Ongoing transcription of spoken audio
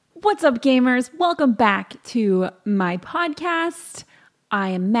What's up, gamers? Welcome back to my podcast. I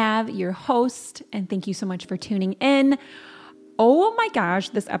am Mav, your host, and thank you so much for tuning in. Oh my gosh,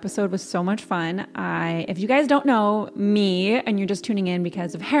 this episode was so much fun. If you guys don't know me and you're just tuning in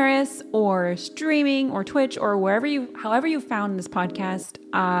because of Harris or streaming or Twitch or however you found this podcast,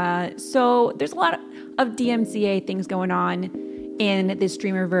 so there's a lot of DMCA things going on in the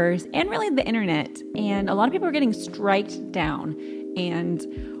streamerverse and really the internet, and a lot of people are getting striked down, and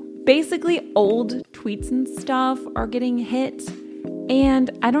basically old tweets and stuff are getting hit. And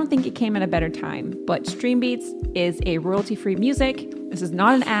I don't think it came at a better time, but Streambeats is a royalty-free music. This is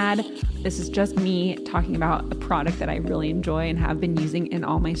not an ad. This is just me talking about a product that I really enjoy and have been using in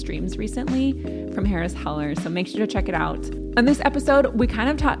all my streams recently from Harris Heller. So make sure to check it out. On this episode, we kind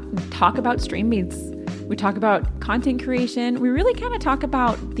of talk about Streambeats. We talk about content creation. We really kind of talk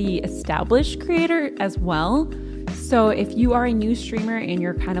about the established creator as well. So if you are a new streamer and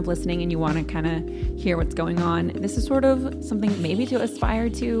you're kind of listening and you want to kind of hear what's going on, this is sort of something maybe to aspire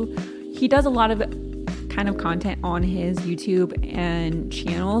to. He does a lot of kind of content on his YouTube and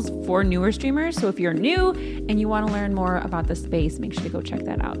channels for newer streamers. So if you're new and you want to learn more about the space, make sure to go check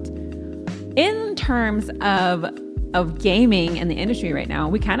that out. In terms of gaming and the industry right now,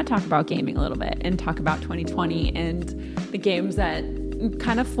 we kind of talk about gaming a little bit and talk about 2020 and the games that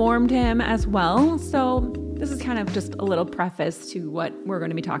kind of formed him as well. So this is kind of just a little preface to what we're going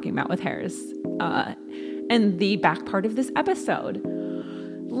to be talking about with Harris in the back part of this episode.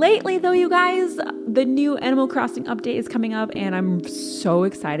 Lately, though, you guys, the new Animal Crossing update is coming up, and I'm so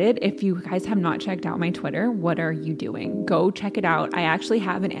excited. If you guys have not checked out my Twitter, what are you doing? Go check it out. I actually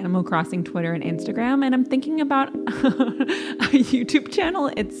have an Animal Crossing Twitter and Instagram, and I'm thinking about a YouTube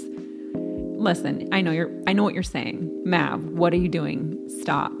channel. Listen, I know what you're saying. Mav, what are you doing?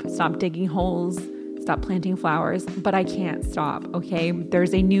 Stop digging holes. Stop planting flowers, but I can't stop, okay?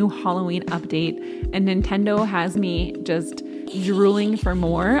 There's a new Halloween update, and Nintendo has me just drooling for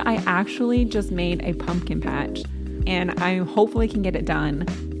more. I actually just made a pumpkin patch, and I hopefully can get it done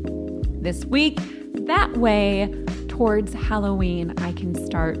this week. That way, towards Halloween, I can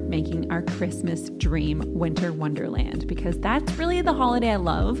start making our Christmas dream winter wonderland, because that's really the holiday I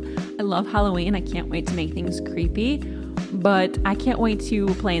love. I love Halloween. I can't wait to make things creepy, but I can't wait to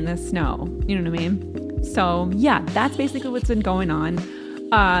play in the snow. You know what I mean? So yeah, that's basically what's been going on.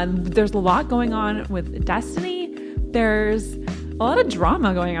 There's a lot going on with Destiny. There's a lot of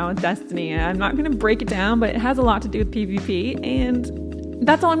drama going on with Destiny. I'm not going to break it down, but it has a lot to do with PvP, and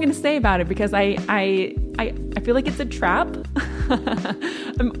that's all I'm going to say about it, because I feel like it's a trap.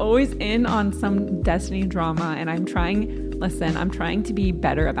 I'm always in on some Destiny drama, and I'm trying to be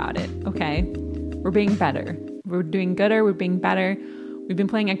better about it, okay? We're being better. We're doing gooder. We're being better. We've been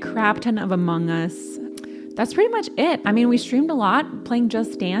playing a crap ton of Among Us. That's pretty much it. I mean, we streamed a lot playing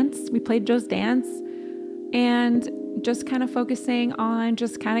Just Dance. We played Just Dance and just kind of focusing on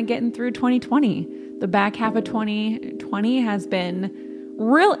just kind of getting through 2020. The back half of 2020 has been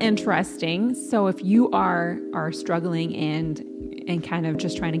real interesting. So if you are struggling and kind of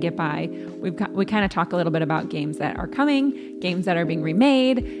just trying to get by, we kind of talk a little bit about games that are coming, games that are being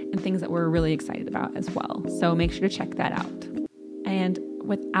remade, and things that we're really excited about as well. So make sure to check that out. And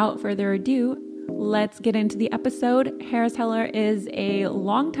without further ado, let's get into the episode. Harris Heller is a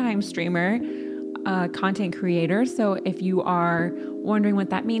longtime streamer, content creator. So if you are wondering what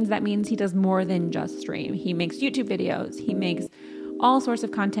that means he does more than just stream. He makes YouTube videos. He makes all sorts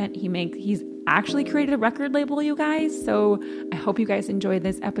of content. He's actually created a record label, you guys. So I hope you guys enjoy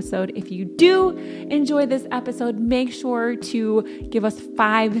this episode. If you do enjoy this episode, make sure to give us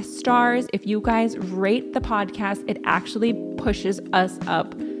 5 stars. If you guys rate the podcast, it actually pushes us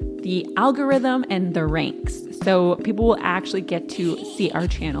up the algorithm and the ranks. So people will actually get to see our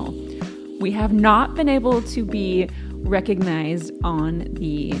channel. We have not been able to be recognized on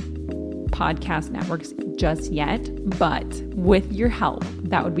the podcast networks just yet, but with your help,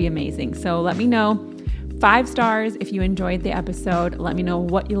 that would be amazing. So let me know. 5 stars if you enjoyed the episode. Let me know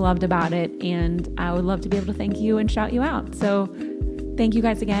what you loved about it, and I would love to be able to thank you and shout you out. So thank you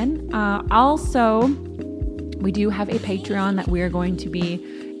guys again. Also, we do have a Patreon that we are going to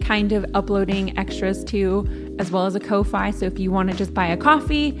be kind of uploading extras to, as well as a Ko-Fi. So if you want to just buy a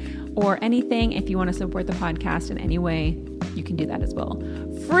coffee or anything, if you want to support the podcast in any way, you can do that as well.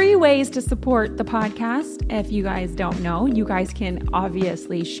 Free ways to support the podcast. If you guys don't know, you guys can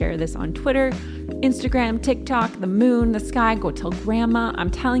obviously share this on Twitter, Instagram, TikTok, the moon, the sky, go tell grandma. I'm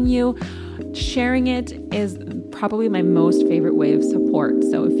telling you, sharing it is probably my most favorite way of support.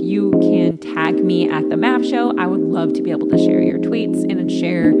 So if you can tag me at the Map Show, I would love to be able to share your tweets and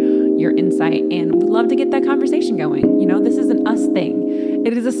share your insight, and we'd love to get that conversation going. You know, this is an us thing.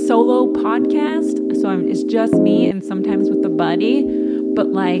 It is a solo podcast, so it's just me and sometimes with a buddy, but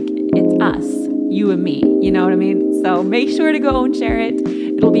like it's us, you and me, you know what I mean? So make sure to go and share it.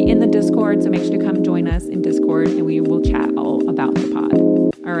 It'll be in the Discord, so make sure to come join us in Discord and we will chat all about the pod.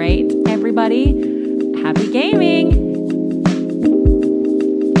 All right, everybody, happy gaming.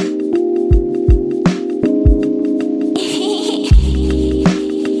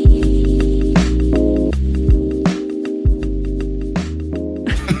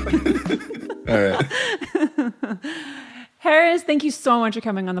 All right. Harris, thank you so much for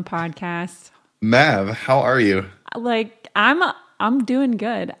coming on the podcast. Mav, how are you? Like, I'm doing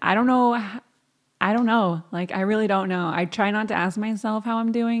good. I don't know. Like, I really don't know. I try not to ask myself how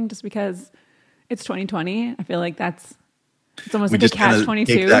I'm doing just because it's 2020. I feel like it's almost like a catch-22.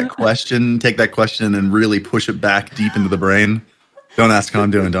 Take that question and really push it back deep into the brain. Don't ask how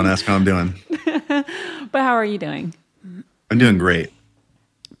I'm doing. But how are you doing? I'm doing great.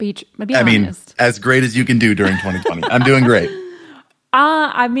 Be honest. I mean, as great as you can do during 2020. I'm doing great.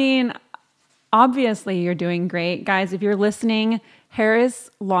 I mean, obviously you're doing great. Guys, if you're listening, Harris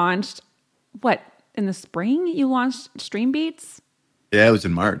launched, in the spring? You launched Streambeats? Yeah, it was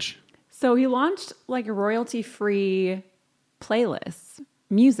in March. So he launched like a royalty-free playlist,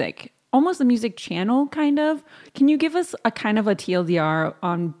 music, almost a music channel kind of. Can you give us a kind of a TLDR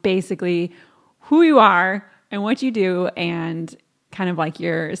on basically who you are and what you do and kind of like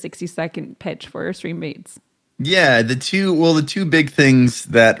your 60-second pitch for Streambeats? Yeah, the two big things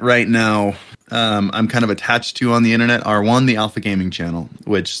that right now I'm kind of attached to on the internet are, one, the Alpha Gaming channel,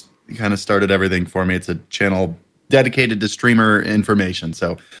 which kind of started everything for me. It's a channel dedicated to streamer information.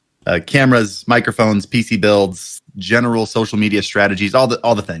 So cameras, microphones, PC builds, general social media strategies, all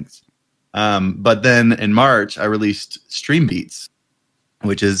the things. But then in March, I released Streambeats,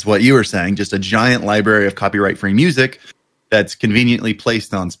 which is what you were saying, just a giant library of copyright-free music that's conveniently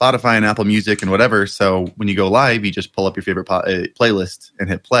placed on Spotify and Apple Music and whatever. So when you go live, you just pull up your favorite playlist and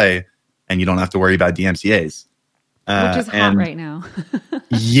hit play, and you don't have to worry about DMCAs. Which is hot right now.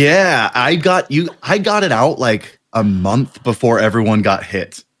 Yeah, I got it out like a month before everyone got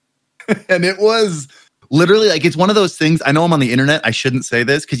hit. And it was literally like, it's one of those things. I know I'm on the internet. I shouldn't say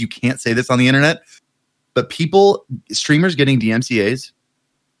this because you can't say this on the internet. But streamers getting DMCAs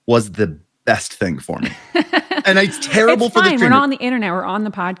was the best thing for me. And it's terrible for the streamer. We're not on the internet. We're on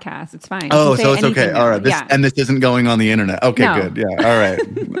the podcast. It's fine. Oh, so it's okay. All right. And this isn't going on the internet. Okay, no. Good. Yeah. All right.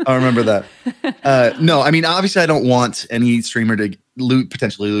 I'll remember that. No, I mean, obviously I don't want any streamer to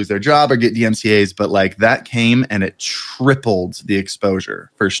potentially lose their job or get DMCAs, but like that came and it tripled the exposure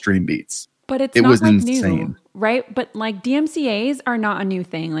for Streambeats. But it was like insane. New, right? But like DMCAs are not a new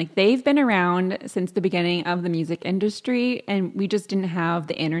thing. Like they've been around since the beginning of the music industry, and we just didn't have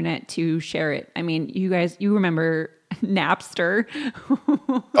the internet to share it. I mean, you remember Napster?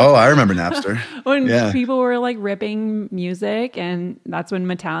 Oh, I remember Napster. When people were like ripping music, and that's when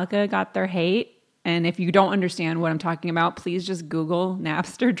Metallica got their hate. And if you don't understand what I'm talking about, please just Google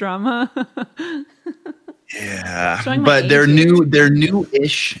Napster drama. Yeah, but they're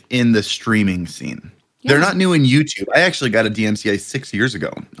new-ish in the streaming scene. Yeah. They're not new in YouTube. I actually got a DMCA 6 years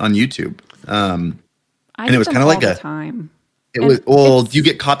ago on YouTube, and it was kind of like time. Do you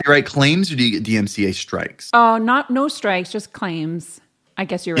get copyright claims or do you get DMCA strikes? Oh, no strikes, just claims. I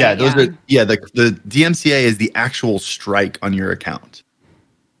guess you're right. The DMCA is the actual strike on your account.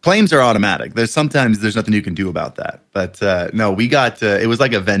 Claims are automatic. There's nothing you can do about that. But no, we got it was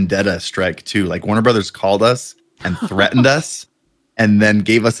like a vendetta strike too. Like Warner Brothers called us and threatened us, and then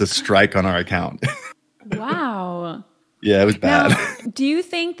gave us a strike on our account. Wow. Yeah, it was bad. Now, do you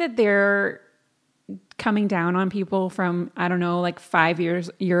think that they're coming down on people from, I don't know, like 5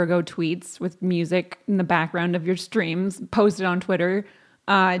 year ago tweets with music in the background of your streams posted on Twitter?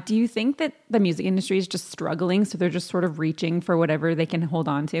 Do you think that the music industry is just struggling, so they're just sort of reaching for whatever they can hold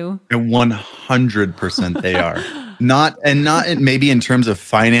on to? 100% they are. Not maybe in terms of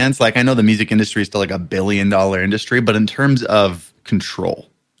finance. Like I know the music industry is still like $1 billion industry, but in terms of control.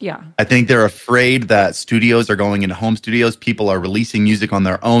 Yeah. I think they're afraid that studios are going into home studios. People are releasing music on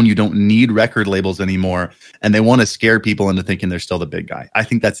their own. You don't need record labels anymore. And they want to scare people into thinking they're still the big guy. I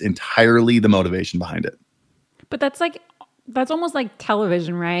think that's entirely the motivation behind it. But that's almost like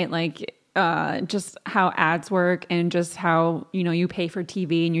television, right? Like just how ads work and just how, you pay for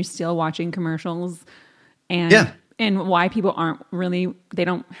TV and you're still watching commercials and why people they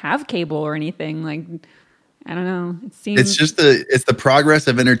don't have cable or anything. Like, I don't know. It seems it's the progress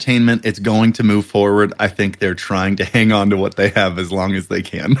of entertainment. It's going to move forward. I think they're trying to hang on to what they have as long as they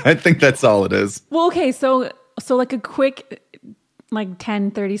can. I think that's all it is. Well, okay. So like a quick like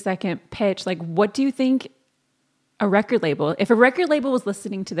 10, 30-second pitch. Like, what do you think a record label, if a record label was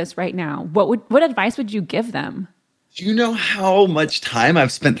listening to this right now, what advice would you give them? Do you know how much time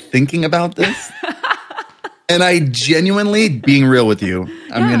I've spent thinking about this? And I genuinely, being real with you,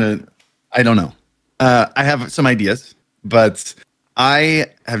 I don't know. I have some ideas, but I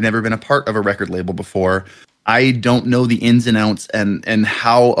have never been a part of a record label before. I don't know the ins and outs and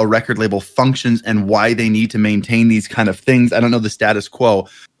how a record label functions and why they need to maintain these kind of things. I don't know the status quo.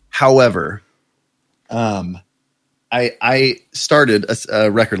 However, I started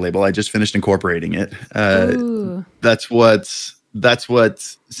a record label. I just finished incorporating it. That's what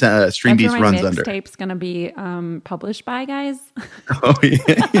Streambeats runs under. Mixtape's gonna be published by, guys. Oh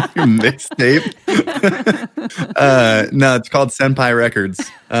yeah, mixtape. No, it's called Senpai Records.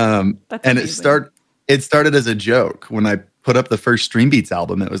 And amazing. It started as a joke when I put up the first Streambeats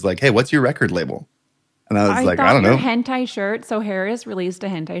album. It was like, hey, what's your record label? And I was like, I don't know. Hentai shirt. So Harris released a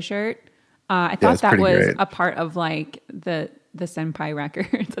hentai shirt. I thought that was great. A part of like the Senpai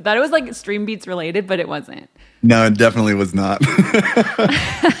Records. I thought it was like Streambeats related, but it wasn't. No, it definitely was not.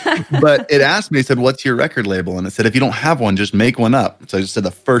 But it asked me, it said, what's your record label? And it said, if you don't have one, just make one up. So I just said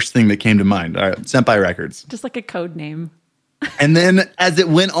the first thing that came to mind. All right, Senpai Records. Just like a code name. And then as it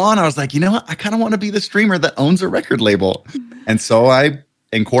went on, I was like, you know what? I kind of want to be the streamer that owns a record label. And so I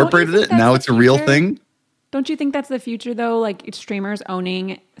incorporated it. Now it's a real thing. Don't you think that's the future, though? Like streamers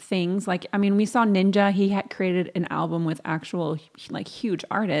owning things. Like, I mean, we saw Ninja. He had created an album with actual, like, huge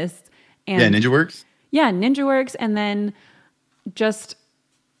artists. And, yeah, NinjaWorks? Yeah, NinjaWorks. And then just,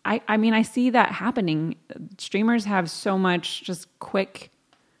 I mean, I see that happening. Streamers have so much just quick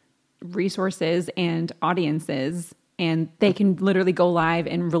resources and audiences, and they can literally go live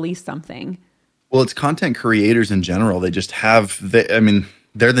and release something. Well, it's content creators in general. They just have,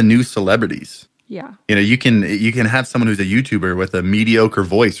 they're the new celebrities. Yeah. You know, you can have someone who's a YouTuber with a mediocre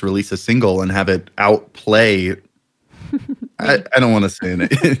voice release a single and have it outplay. I don't want to say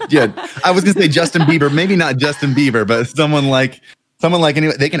it. Yeah, I was going to say Justin Bieber, maybe not Justin Bieber, but someone like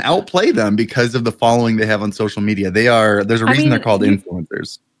anyway, they can outplay them because of the following they have on social media. There's a reason they're called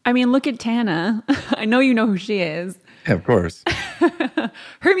influencers. I mean, look at Tana. I know you know who she is. Yeah, of course.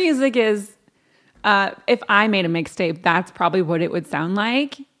 Her music is, if I made a mixtape, that's probably what it would sound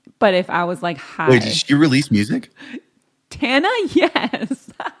like. But if I was like, hi. Wait, did she release music? Tana? Yes.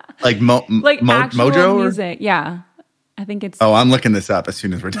 Like actual Mojo? Music. Yeah. I think it's. Oh, I'm looking this up as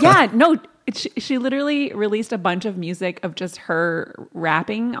soon as we're done. Yeah, no. She literally released a bunch of music of just her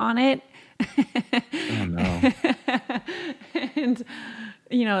rapping on it. Oh, no. And,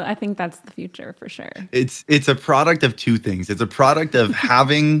 you know, I think that's the future for sure. It's a product of two things. It's a product of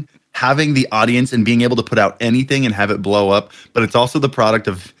having the audience and being able to put out anything and have it blow up. But it's also the product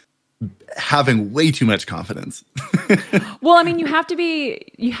of having way too much confidence. Well, I mean, you have to be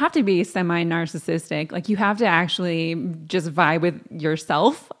semi-narcissistic. Like, you have to actually just vibe with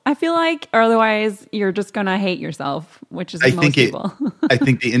yourself, I feel like, or otherwise you're just gonna hate yourself, which is most people. I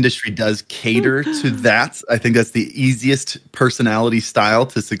think the industry does cater to that. I think that's the easiest personality style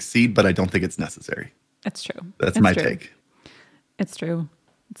to succeed, but I don't think it's necessary. It's true. That's my take. It's true.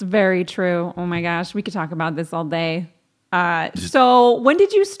 It's very true. Oh my gosh, we could talk about this all day. So when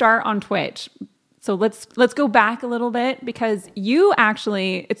did you start on Twitch? So let's go back a little bit, because you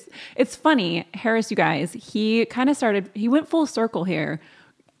actually, it's funny, Harris, you guys, he went full circle here,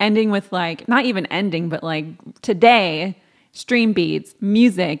 ending with like, not even ending, but like today, Streambeats,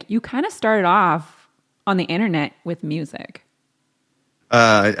 music. You kind of started off on the internet with music.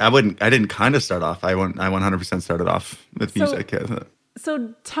 I didn't kind of start off. I 100% started off with music.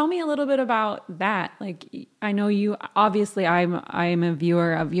 So tell me a little bit about that. Like, I know you, obviously I'm a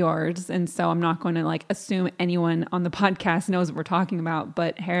viewer of yours, and so I'm not going to like assume anyone on the podcast knows what we're talking about,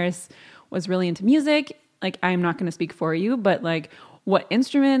 but Harris was really into music. Like, I'm not going to speak for you, but like, what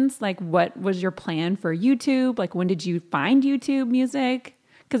instruments, like what was your plan for YouTube? Like, when did you find YouTube music?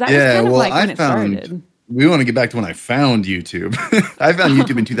 Because that was kind of like when it started. We want to get back to when I found YouTube. I found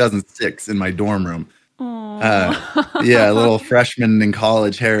YouTube in 2006 in my dorm room. Yeah, a little freshman in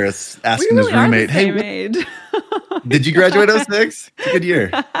college, Harris asking his roommate, "Hey, did you graduate 06? It's a good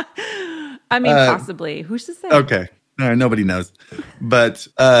year." I mean, possibly. Who's to say? Okay, all right, nobody knows. But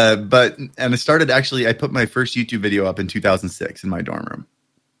and I started I put my first YouTube video up in 2006 in my dorm room.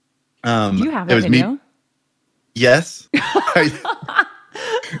 Do you have that video? Yes.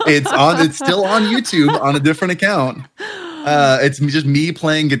 It's still on YouTube on a different account. It's just me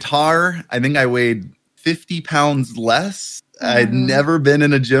playing guitar. I think I weighed 50 pounds less. I'd never been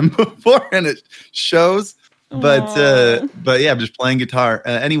in a gym before, and it shows. But yeah, I'm just playing guitar.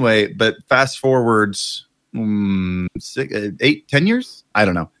 Anyway, but fast forwards 8, 10 years. I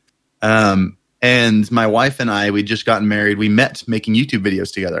don't know. And my wife and I, we'd just gotten married. We met making YouTube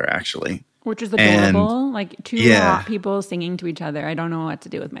videos together, actually. Which is adorable. Like two hot people singing to each other. I don't know what to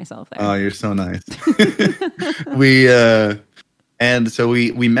do with myself there. Oh, you're so nice. And so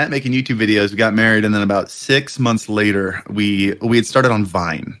we met making YouTube videos. We got married, and then about 6 months later, we had started on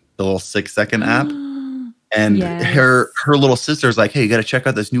Vine, the little 6-second app. And her little sister's like, "Hey, you got to check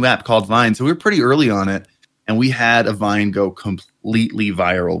out this new app called Vine." So we were pretty early on it, and we had a Vine go completely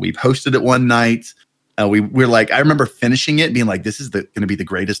viral. We posted it one night. We're like, I remember finishing it, being like, "This is going to be the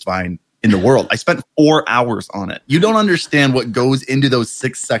greatest Vine in the world." I spent 4 hours on it. You don't understand what goes into those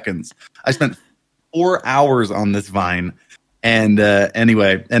 6 seconds. I spent 4 hours on this Vine. And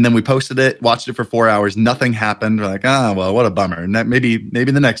anyway, and then we posted it, watched it for 4 hours. Nothing happened. We're like, well, what a bummer. And maybe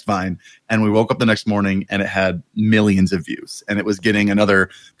the next Vine. And we woke up the next morning and it had millions of views. And it was getting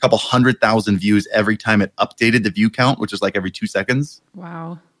another couple 100,000 views every time it updated the view count, which is like every 2 seconds.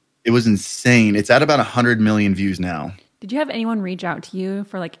 Wow. It was insane. It's at about 100 million views now. Did you have anyone reach out to you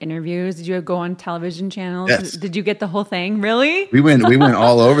for like interviews? Did you go on television channels? Yes. Did you get the whole thing? Really? We went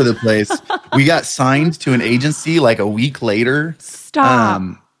all over the place. We got signed to an agency like a week later. Stop.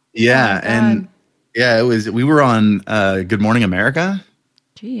 Yeah. And yeah, we were on Good Morning America.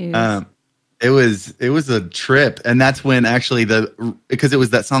 Jeez. It was a trip. And that's when actually because it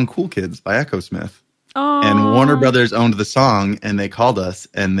was that song Cool Kids by Echo Smith. Oh. And Warner Brothers owned the song and they called us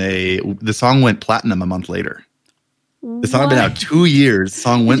and the song went platinum a month later. The song had been out 2 years.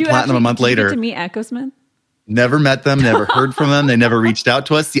 Song went platinum a month later. Did you get to mean Echo Smith? Never met them, never heard from them. They never reached out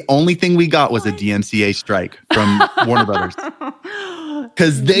to us. The only thing we got was a DMCA strike from Warner Brothers.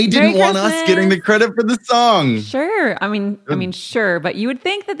 Because they didn't want us getting the credit for the song. Sure. I mean, sure. But you would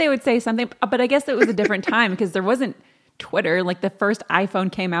think that they would say something. But I guess it was a different time because there wasn't Twitter. Like the first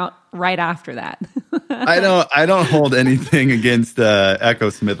iPhone came out right after that. I don't hold anything against Echo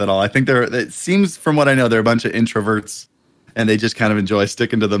Smith at all. I think it seems from what I know, they're a bunch of introverts and they just kind of enjoy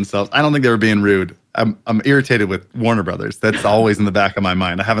sticking to themselves. I don't think they were being rude. I'm irritated with Warner Brothers. That's always in the back of my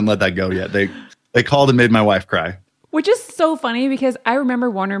mind. I haven't let that go yet. They called and made my wife cry. Which is so funny because I remember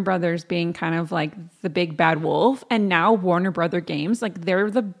Warner Brothers being kind of like the big bad wolf, and now Warner Brother Games, like they're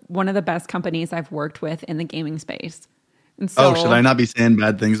one of the best companies I've worked with in the gaming space. And so, should I not be saying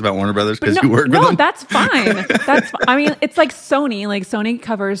bad things about Warner Brothers because you work with them? No, that's fine. I mean, it's like Sony. Like Sony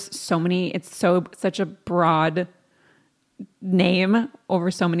covers so many. It's such a broad name over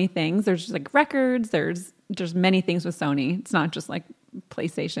so many things. There's just like records. There's many things with Sony. It's not just like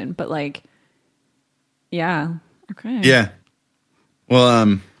PlayStation, but like, yeah. Okay. Yeah.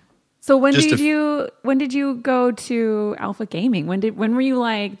 Well, so when did you go to Alpha Gaming? When were you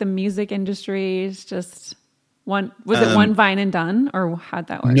like the music industry is just one? Was it one Vine and done, or how'd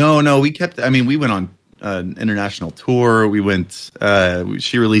that work? No. We went on an international tour. We went.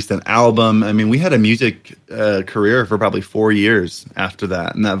 She released an album. I mean, we had a music career for probably 4 years after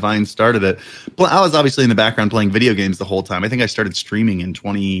that, and that Vine started it. I was obviously in the background playing video games the whole time. I think I started streaming in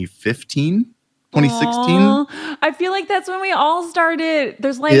 2015. 2016. Aww. I feel like that's when we all started.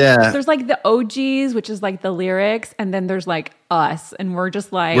 There's like the OGs, which is like the lyrics, and then there's like us, and we're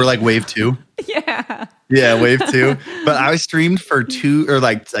like wave 2. Yeah. Yeah, wave 2. But I streamed for 2 or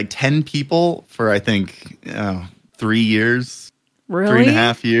like 10 people for I think 3 years. Really?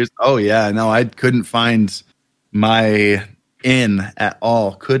 3.5 years. Oh yeah, no, I couldn't find my in at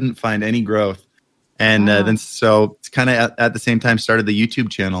all. Couldn't find any growth. And then so it's kind of at the same time started the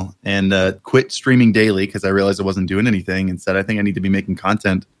YouTube channel and quit streaming daily because I realized I wasn't doing anything and said, I think I need to be making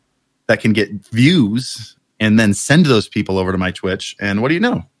content that can get views and then send those people over to my Twitch. And what do you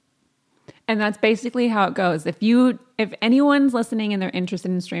know? And that's basically how it goes. If anyone's listening and they're interested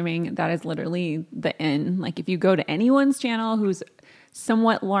in streaming, that is literally the end. Like if you go to anyone's channel who's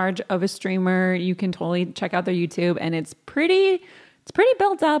somewhat large of a streamer, you can totally check out their YouTube and it's pretty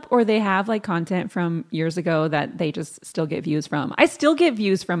built up, or they have like content from years ago that they just still get views from. I still get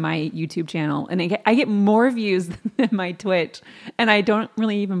views from my YouTube channel and I get more views than my Twitch, and I don't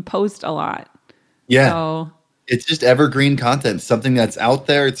really even post a lot. Yeah. So it's just evergreen content, something that's out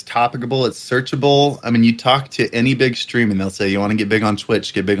there. It's topical. It's searchable. I mean, you talk to any big stream and they'll say, you want to get big on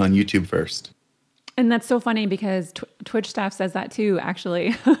Twitch, get big on YouTube first. And that's so funny because Twitch staff says that too,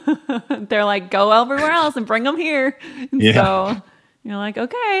 actually. They're like, go everywhere else and bring them here. Yeah. So you're like,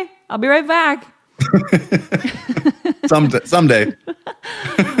 okay, I'll be right back. Someday.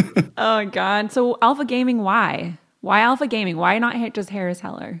 Oh my God. So Alpha Gaming, why? Why Alpha Gaming? Why not just Harris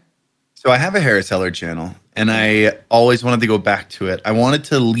Heller? So I have a Harris Heller channel and I always wanted to go back to it. I wanted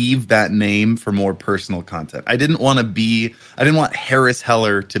to leave that name for more personal content. I didn't want Harris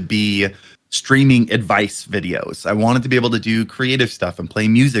Heller to be streaming advice videos. I wanted to be able to do creative stuff and play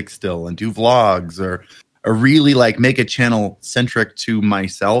music still and do vlogs or really like make a channel centric to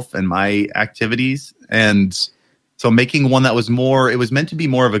myself and my activities. And so making one that was more, it was meant to be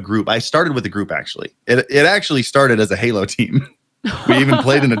more of a group. I started with a group, actually. It actually started as a Halo team. We even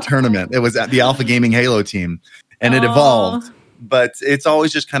played in a tournament. It was at the Alpha Gaming Halo team, and it evolved. But it's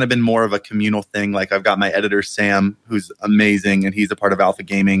always just kind of been more of a communal thing. Like I've got my editor, Sam, who's amazing, and he's a part of Alpha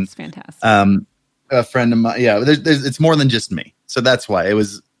Gaming. It's fantastic. A friend of mine. Yeah, it's more than just me. So that's why it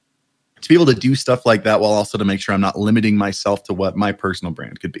was to be able to do stuff like that while also to make sure I'm not limiting myself to what my personal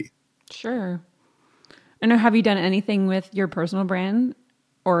brand could be. Sure. And have you done anything with your personal brand,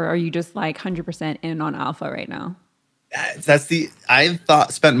 or are you just like 100% in on Alpha right now? I've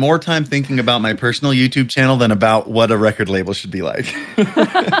spent more time thinking about my personal YouTube channel than about what a record label should be like.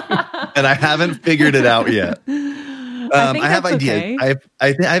 And I haven't figured it out yet. I have ideas. Okay.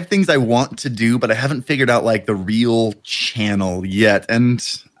 I have things I want to do, but I haven't figured out like the real channel yet. And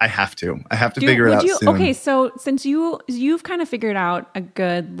I have to figure it out soon. Okay. So since you've kind of figured out a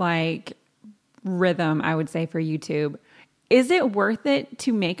good like rhythm, I would say, for YouTube, is it worth it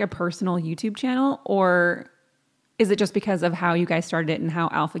to make a personal YouTube channel, or is it just because of how you guys started it and how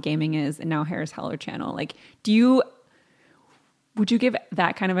Alpha Gaming is and now Harris Heller channel? Like, would you give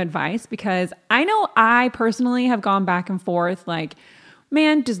that kind of advice? Because I know I personally have gone back and forth like,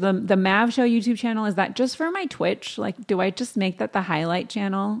 man, does the Mav Show YouTube channel, is that just for my Twitch? Like, do I just make that the highlight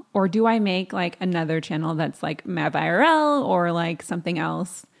channel, or do I make like another channel that's like Mav IRL or like something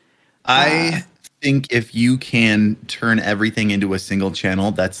else? I think if you can turn everything into a single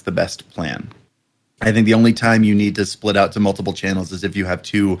channel, that's the best plan. I think the only time you need to split out to multiple channels is if you have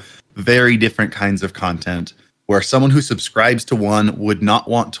two very different kinds of content, where someone who subscribes to one would not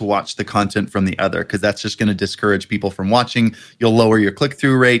want to watch the content from the other, because that's just going to discourage people from watching. You'll lower your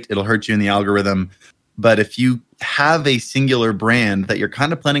click-through rate. It'll hurt you in the algorithm. But if you have a singular brand that you're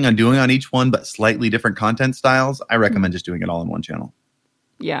kind of planning on doing on each one, but slightly different content styles, I recommend just doing it all in one channel.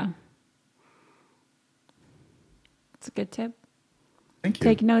 Yeah. It's a good tip. Thank you.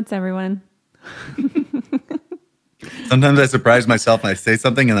 Take notes, everyone. Sometimes I surprise myself and I say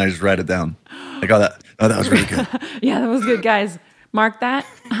something and I just write it down. Like, that was really good. Yeah, that was good, guys. Mark that.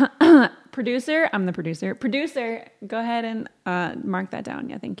 Producer, I'm the producer. Producer, go ahead and mark that down.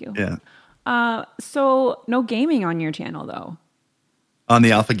 Yeah, thank you. Yeah. So no gaming on your channel though. On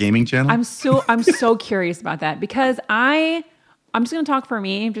the Alpha Gaming channel? I'm so curious about that, because I'm just gonna talk for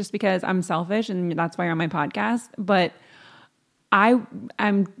me, just because I'm selfish and that's why you're on my podcast. But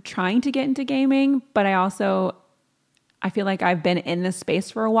I'm trying to get into gaming, but I feel like I've been in this space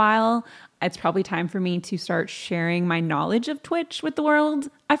for a while. It's probably time for me to start sharing my knowledge of Twitch with the world,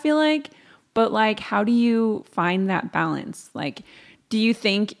 I feel like. But like, how do you find that balance? Like, do you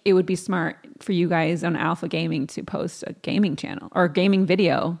think it would be smart for you guys on Alpha Gaming to post a gaming channel or a gaming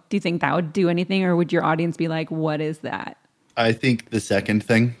video? Do you think that would do anything, or would your audience be like, what is that? I think the second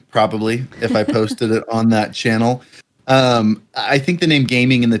thing, probably, if I posted it on that channel. I think the name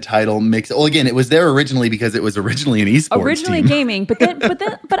gaming in the title makes it. Well, again, it was there originally because it was originally an esports originally team. Gaming, but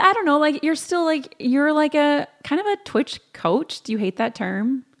I don't know. Like, you're like a kind of a Twitch coach. Do you hate that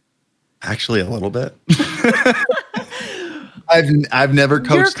term? Actually, a little bit. I've never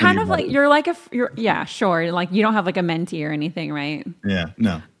coached. You're kind anybody. of like yeah, sure. Like, you don't have like a mentee or anything, right? Yeah,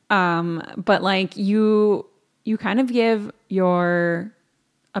 no. But like you kind of give your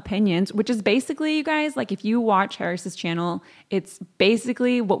opinions, which is basically, you guys, like, if you watch Harris's channel, it's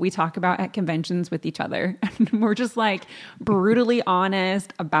basically what we talk about at conventions with each other. And we're just like brutally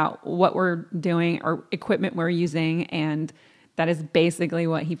honest about what we're doing or equipment we're using. And that is basically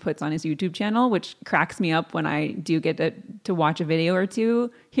what he puts on his YouTube channel, which cracks me up when I do get to watch a video or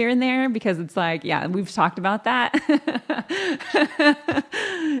two here and there, because it's like, yeah, we've talked about that.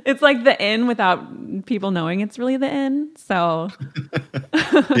 It's like the in without people knowing it's really the in. So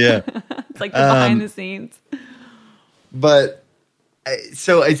yeah, it's like the behind the scenes. But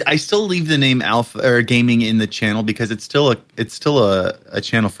so I still leave the name Alpha or Gaming in the channel because it's still a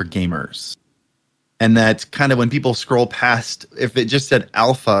channel for gamers. And that's kind of when people scroll past, if it just said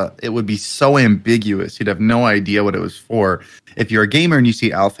Alpha, it would be so ambiguous. You'd have no idea what it was for. If you're a gamer and you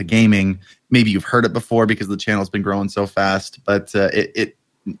see Alpha Gaming, maybe you've heard it before because the channel's been growing so fast, but it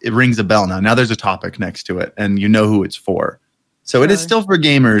rings a bell now. Now there's a topic next to it and you know who it's for. So sure. It is still for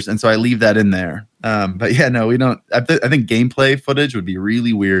gamers, and so I leave that in there. But yeah, no, we don't. I think gameplay footage would be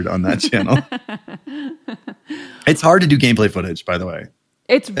really weird on that channel. It's hard to do gameplay footage, by the way.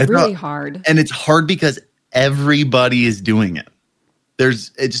 It's really hard. And it's hard because everybody is doing it. It's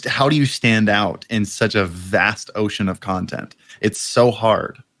just, how do you stand out in such a vast ocean of content? It's so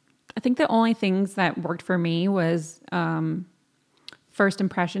hard. I think the only things that worked for me was first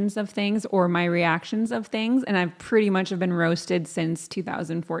impressions of things or my reactions of things. And I've pretty much have been roasted since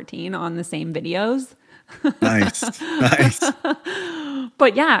 2014 on the same videos. Nice.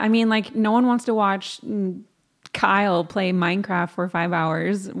 But yeah, I mean, like no one wants to watch Kyle play Minecraft for 5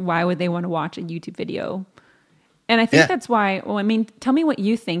 hours. Why would they want to watch a YouTube video? And I think that's why, well, I mean, tell me what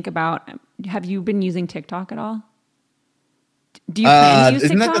you think about, have you been using TikTok at all? Do you plan to use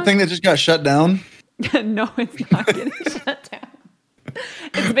isn't TikTok? that the thing that just got shut down? No, it's not getting shut down.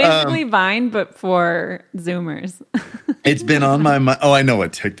 It's basically Vine, but for Zoomers. It's been on my mind. Oh, I know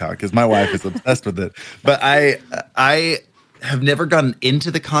what TikTok is. My wife is obsessed with it. But I have never gotten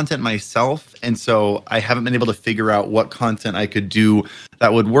into the content myself. And so I haven't been able to figure out what content I could do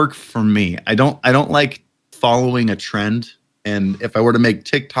that would work for me. I don't like following a trend. And if I were to make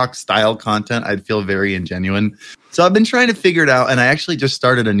TikTok style content, I'd feel very ingenuine. So I've been trying to figure it out. And I actually just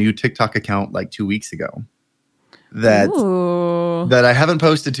started a new TikTok account like 2 weeks ago that I haven't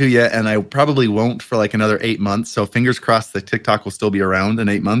posted to yet. And I probably won't for like another 8 months. So fingers crossed the TikTok will still be around in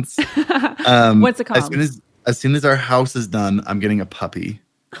 8 months. What's it called? As soon as our house is done, I'm getting a puppy.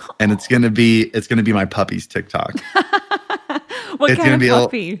 And it's gonna be my puppy's TikTok. What kind of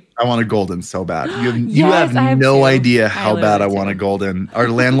puppy? I want a golden so bad. You have no idea how bad I want a golden. Our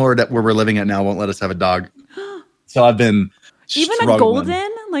landlord where we're living at now won't let us have a dog. So I've been even struggling. A golden?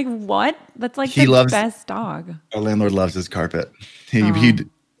 Like what? That's like the best dog. Our landlord loves his carpet.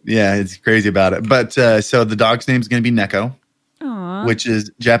 He's crazy about it. But so the dog's name is going to be Neko, which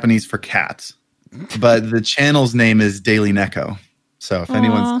is Japanese for cat. But the channel's name is Daily Neko. So if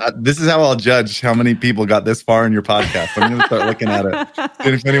anyone's, this is how I'll judge how many people got this far in your podcast. I'm going to start looking at it. See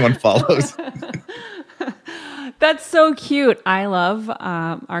if anyone follows. That's so cute. I love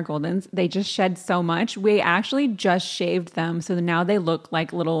our Goldens. They just shed so much. We actually just shaved them. So now they look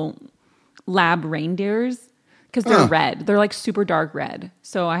like little lab reindeers because they're red. They're like super dark red.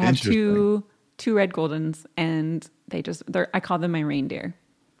 So I have two red Goldens and I call them my reindeer.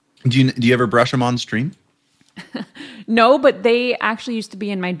 Do you ever brush them on stream? No, but they actually used to be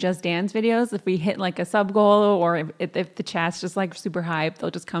in my Just Dance videos. If we hit like a sub goal or if the chat's just like super hype,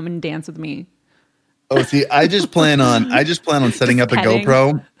 they'll just come and dance with me. Oh, see, I just plan on setting up a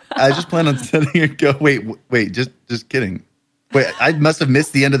GoPro. I just plan on setting a go. Wait, just kidding. Wait, I must have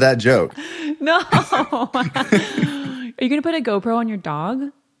missed the end of that joke. No. Are you going to put a GoPro on your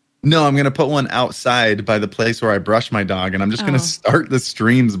dog? No, I'm going to put one outside by the place where I brush my dog, and I'm just going to start the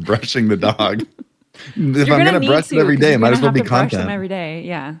streams brushing the dog. If I'm going to brush it every day, it might as well be content. Brush them every day.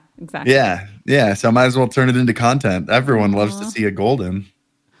 Yeah, exactly. Yeah. So I might as well turn it into content. Everyone loves to see a golden.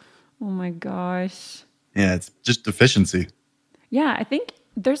 Oh my gosh. Yeah, it's just efficiency. Yeah, I think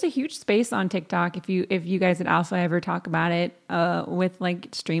there's a huge space on TikTok. If you guys at Alpha ever talk about it with like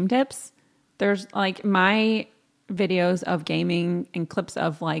stream tips, there's like my videos of gaming and clips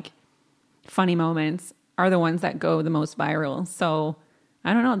of like funny moments are the ones that go the most viral. So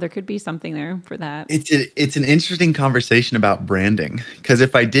I don't know. There could be something there for that. It's an interesting conversation about branding because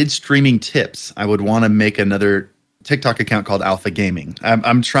if I did streaming tips, I would want to make another TikTok account called Alpha Gaming.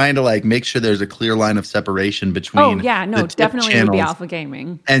 I'm trying to like make sure there's a clear line of separation between. Oh yeah, no, definitely would be Alpha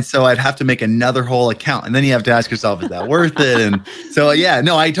Gaming. And so I'd have to make another whole account, and then you have to ask yourself, is that worth it? And so yeah,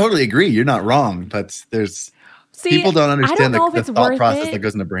 no, I totally agree. You're not wrong, but people don't understand the thought process that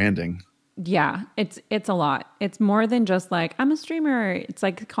goes into branding. Yeah, it's a lot. It's more than just like, I'm a streamer. It's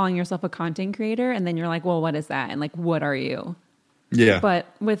like calling yourself a content creator. And then you're like, well, what is that? And like, what are you? Yeah. But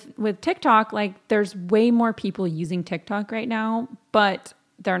with TikTok, like there's way more people using TikTok right now, but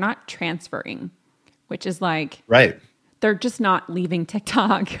they're not transferring, which is like, right. They're just not leaving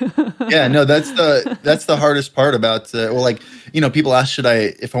TikTok. Yeah, no, that's the hardest part about, people ask,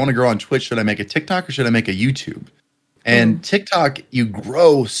 if I want to grow on Twitch, should I make a TikTok or should I make a YouTube? And TikTok, you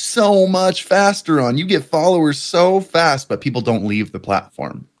grow so much faster on. You get followers so fast, but people don't leave the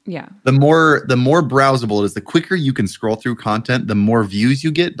platform. Yeah. The more browsable it is, the quicker you can scroll through content, the more views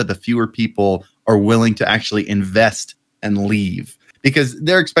you get, but the fewer people are willing to actually invest and leave. Because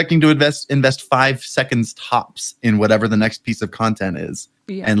they're expecting to invest 5 seconds tops in whatever the next piece of content is.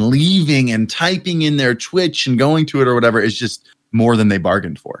 Yeah. And leaving and typing in their Twitch and going to it or whatever is just more than they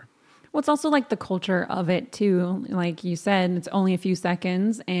bargained for. Well, it's also like the culture of it too. Like you said, it's only a few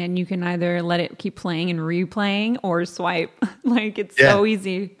seconds and you can either let it keep playing and replaying or swipe. Like it's so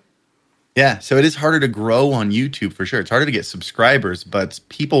easy. Yeah. So it is harder to grow on YouTube for sure. It's harder to get subscribers, but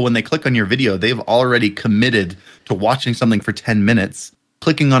people, when they click on your video, they've already committed to watching something for 10 minutes.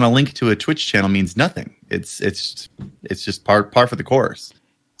 Clicking on a link to a Twitch channel means nothing. It's just par for the course.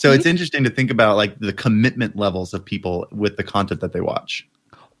 So it's interesting to think about like the commitment levels of people with the content that they watch.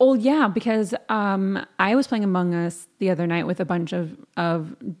 Oh yeah, because I was playing Among Us the other night with a bunch of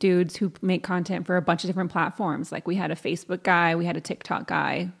dudes who make content for a bunch of different platforms. Like we had a Facebook guy, we had a TikTok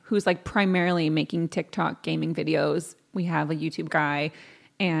guy who's like primarily making TikTok gaming videos. We have a YouTube guy,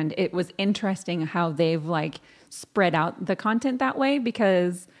 and it was interesting how they've like spread out the content that way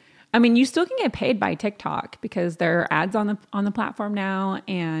because I mean, you still can get paid by TikTok because there are ads on the platform now,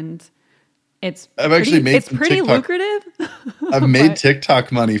 and it's pretty lucrative. I've made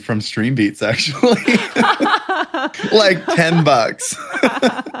TikTok money from streambeats actually. Like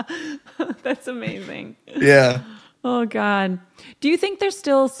 $10. That's amazing. Yeah. Oh God. Do you think there's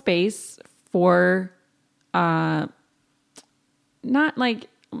still space for not like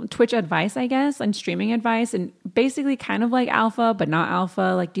Twitch advice, I guess, and streaming advice, and basically kind of like alpha, but not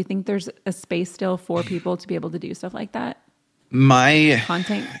alpha? Like, do you think there's a space still for people to be able to do stuff like that? My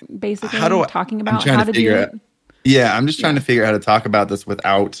content, basically, talking I'm about trying how to to do it. Yeah, I'm just trying to figure out how to talk about this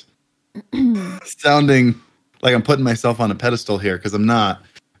without sounding like I'm putting myself on a pedestal here, because I'm not.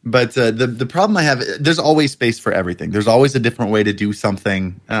 But the problem I have, there's always space for everything. There's always a different way to do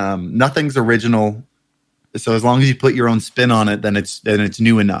something. Nothing's original. So as long as you put your own spin on it, then it's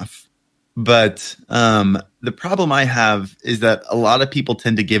new enough. But the problem I have is that a lot of people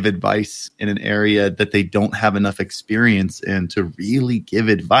tend to give advice in an area that they don't have enough experience in to really give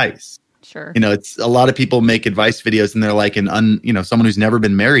advice. Sure. It's a lot of people make advice videos and they're like someone who's never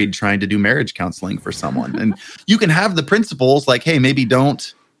been married trying to do marriage counseling for someone. And you can have the principles like, hey, maybe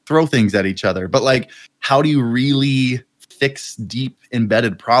don't throw things at each other. But like, how do you really fix deep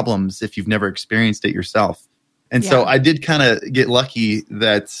embedded problems if you've never experienced it yourself? And so I did kind of get lucky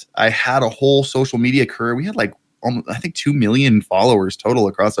that I had a whole social media career. We had like almost, I think 2 million followers total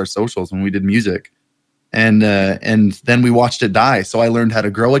across our socials when we did music. And then we watched it die. So I learned how to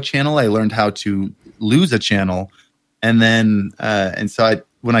grow a channel. I learned how to lose a channel. And then,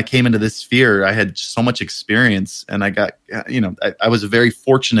 when I came into this sphere, I had so much experience, and I got, I was very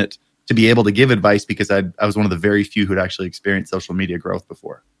fortunate to be able to give advice because I was one of the very few who'd actually experienced social media growth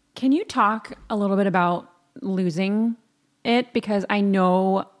before. Can you talk a little bit about losing it? Because I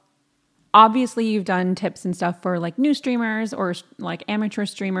know obviously you've done tips and stuff for like new streamers or like amateur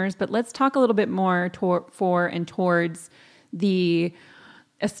streamers, but let's talk a little bit more towards the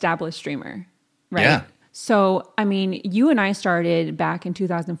established streamer, right? Yeah. So, I mean, you and I started back in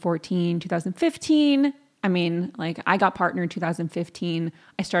 2014, 2015. I mean, like I got partnered in 2015.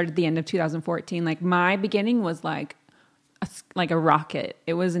 I started at the end of 2014. Like my beginning was like a rocket.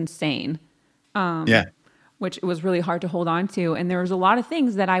 It was insane. Which was really hard to hold on to. And there was a lot of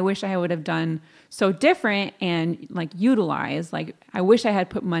things that I wish I would have done so different and like utilize. Like I wish I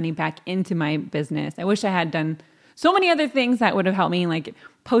had put money back into my business. I wish I had done so many other things that would have helped me, like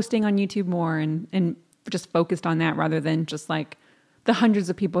posting on YouTube more and just focused on that rather than just like the hundreds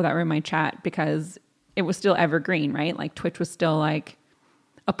of people that were in my chat, because it was still evergreen, right? Like Twitch was still like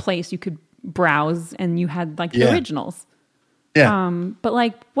a place you could browse and you had like the originals. Yeah. But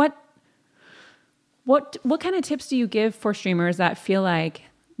like what kind of tips do you give for streamers that feel like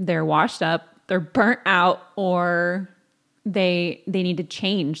they're washed up, they're burnt out, or they need to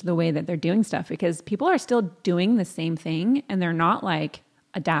change the way that they're doing stuff? Because people are still doing the same thing and they're not like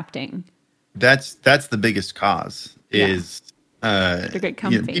adapting. That's the biggest cause is they get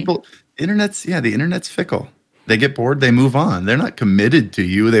comfy. The internet's fickle. They get bored, they move on. They're not committed to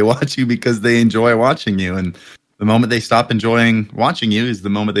you. They watch you because they enjoy watching you. And the moment they stop enjoying watching you is the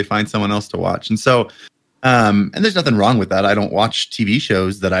moment they find someone else to watch. And so, and there's nothing wrong with that. I don't watch TV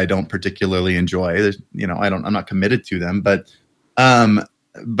shows that I don't particularly enjoy. I'm not committed to them. But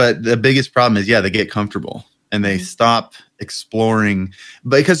the biggest problem is, they get comfortable and they stop exploring,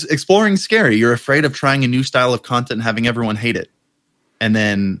 because exploring's scary. You're afraid of trying a new style of content and having everyone hate it, and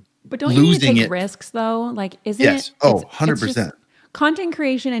then but don't you need to take risks though? Like, isn't it? Yes. 100%. Content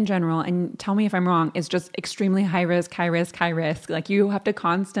creation in general, and tell me if I'm wrong, is just extremely high risk. Like you have to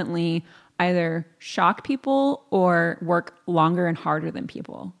constantly either shock people or work longer and harder than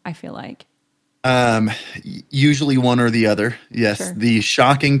people, I feel like. Usually one or the other. Yes. Sure. The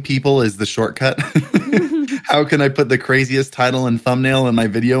shocking people is the shortcut. How can I put the craziest title and thumbnail in my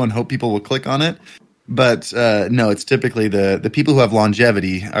video and hope people will click on it? But no, it's typically the people who have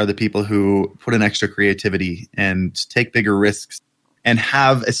longevity are the people who put in extra creativity and take bigger risks. And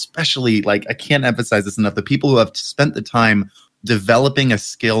have, especially, like, I can't emphasize this enough, the people who have spent the time developing a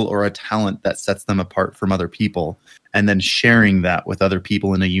skill or a talent that sets them apart from other people, and then sharing that with other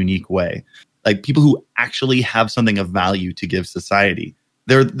people in a unique way. Like, people who actually have something of value to give society.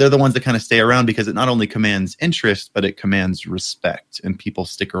 They're the ones that kind of stay around, because it not only commands interest, but it commands respect, and people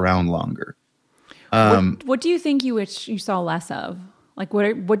stick around longer. What do you think you wish you saw less of? Like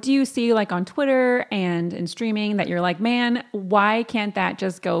what do you see like on Twitter and in streaming that you're like, man, why can't that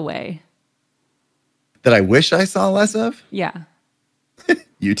just go away? That I wish I saw less of? Yeah.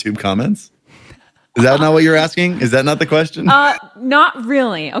 YouTube comments? Is that not what you're asking? Is that not the question? Not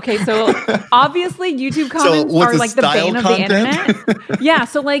really. Okay, so obviously YouTube comments are like the bane of the internet. Yeah,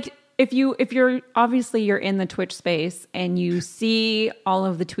 so like if you're obviously you're in the Twitch space and you see all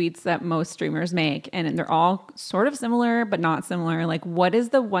of the tweets that most streamers make and they're all sort of similar but not similar, like what is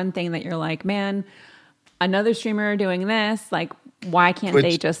the one thing that you're like, man, another streamer doing this, like why can't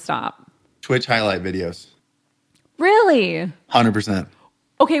they just stop? Twitch highlight videos. Really? 100%.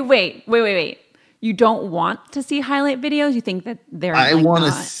 Okay, wait. You don't want to see highlight videos? You think that they're I want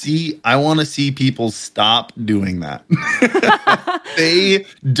to see people stop doing that. They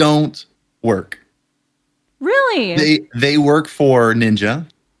don't work. Really? They work for Ninja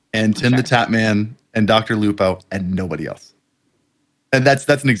and Tim the Tapman and Dr. Lupo and nobody else. And that's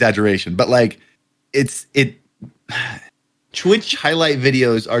an exaggeration, but like Twitch highlight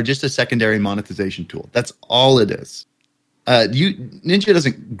videos are just a secondary monetization tool. That's all it is. Ninja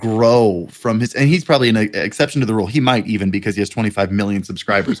doesn't grow from his, and he's probably an exception to the rule. He might even because he has 25 million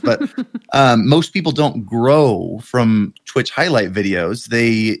subscribers. But most people don't grow from Twitch highlight videos.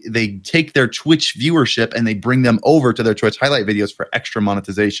 They take their Twitch viewership and they bring them over to their Twitch highlight videos for extra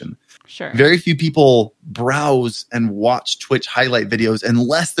monetization. Sure. Very few people browse and watch Twitch highlight videos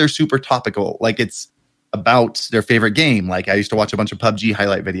unless they're super topical, like it's about their favorite game. Like I used to watch a bunch of PUBG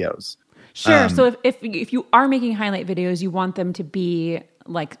highlight videos. Sure. So if you are making highlight videos, you want them to be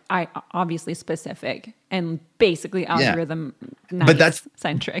like obviously specific and basically algorithm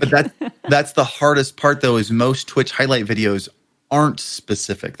centric. But that's the hardest part though, is most Twitch highlight videos aren't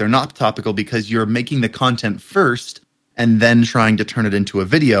specific. They're not topical because you're making the content first and then trying to turn it into a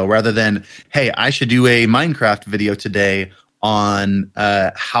video rather than, hey, I should do a Minecraft video today on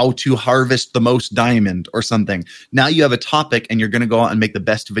how to harvest the most diamond or something. Now you have a topic and you're going to go out and make the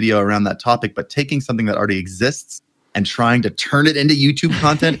best video around that topic, but taking something that already exists and trying to turn it into YouTube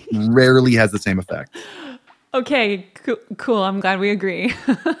content rarely has the same effect. Okay, cool. I'm glad we agree.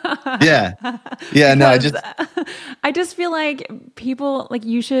 Yeah. No, I just feel like people, like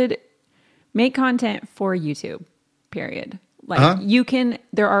you should make content for YouTube, period. Like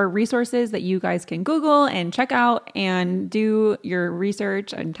there are resources that you guys can Google and check out and do your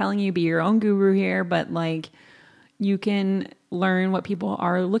research. I'm telling you, be your own guru here, but like you can learn what people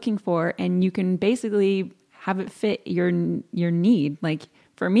are looking for and you can basically have it fit your need. Like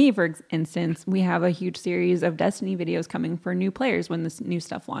for me, for instance, we have a huge series of Destiny videos coming for new players when this new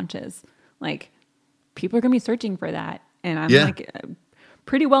stuff launches. Like people are going to be searching for that. And I'm like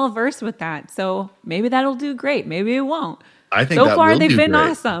pretty well versed with that. So maybe that'll do great. Maybe it won't. I think so far they've been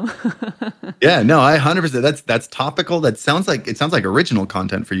awesome. Yeah, no, I 100%. That's topical. It sounds like original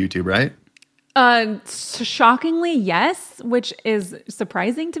content for YouTube, right? Shockingly, yes, which is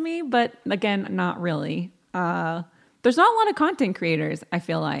surprising to me, but again, not really. There's not a lot of content creators, I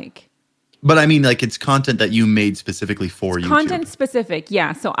feel like. But I mean, like it's content that you made specifically for YouTube. Content specific,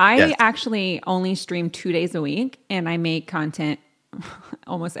 yeah. So I actually only stream 2 days a week, and I make content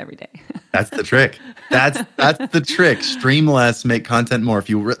almost every day. That's the trick. That's the trick. Stream less, make content more.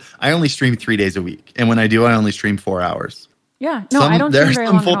 I only stream 3 days a week, and when I do, I only stream 4 hours. Yeah, no, I don't. There are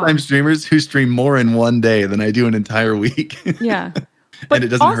some full-time streamers who stream more in one day than I do an entire week. Yeah, but and it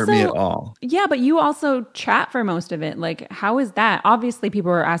doesn't hurt me at all. Yeah, but you also chat for most of it. Like, how is that? Obviously,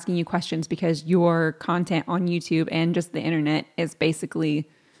 people are asking you questions because your content on YouTube and just the internet is basically,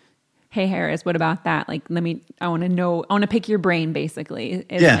 hey Harris, what about that? Like, I want to know, I want to pick your brain basically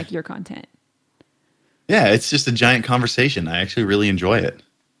is like your content. Yeah, it's just a giant conversation. I actually really enjoy it.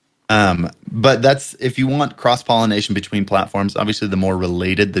 But that's, if you want cross-pollination between platforms, obviously the more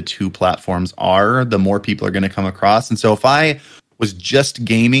related the two platforms are, the more people are going to come across. And so if I was just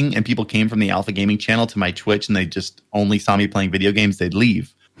gaming and people came from the Alpha Gaming channel to my Twitch and they just only saw me playing video games, they'd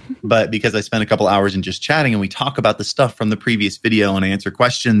leave. But because I spent a couple hours in just chatting and we talk about the stuff from the previous video and I answer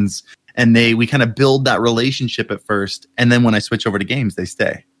questions and we kind of build that relationship at first. And then when I switch over to games, they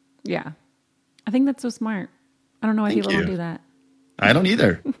stay. Yeah. I think that's so smart. I don't know why people don't do that. I don't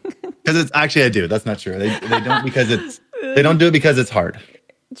either. Because it's actually, I do. That's not true. They don't they don't do it because it's hard.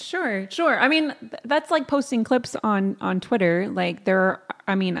 Sure. I mean, that's like posting clips on Twitter. Like there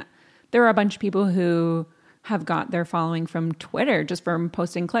are a bunch of people who have got their following from Twitter just from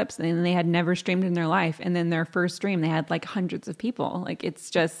posting clips, and they had never streamed in their life. And then their first stream, they had like hundreds of people. Like that's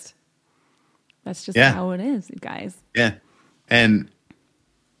just how it is, guys. Yeah. And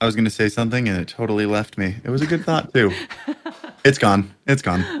I was going to say something and it totally left me. It was a good thought too. It's gone.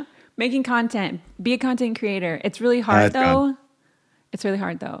 Making content. Be a content creator. It's really hard though. Gone. It's really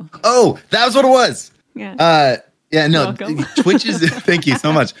hard though. Oh, that was what it was. Yeah. Yeah, no, Welcome. Twitch is, thank you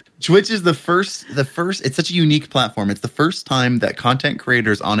so much. Twitch is the first, it's such a unique platform. It's the first time that content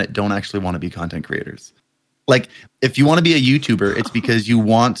creators on it don't actually want to be content creators. Like, if you want to be a YouTuber, it's because you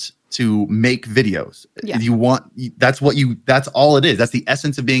want to make videos. Yeah. That's all it is. That's the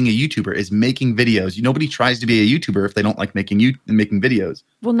essence of being a YouTuber, is making videos. Nobody tries to be a YouTuber if they don't like making videos.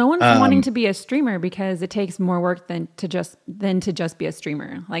 Well, no one's wanting to be a streamer because it takes more work than to just be a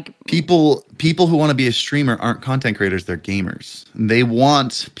streamer. Like, people who want to be a streamer aren't content creators, they're gamers. They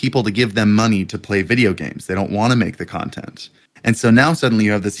want people to give them money to play video games. They don't want to make the content. And so now suddenly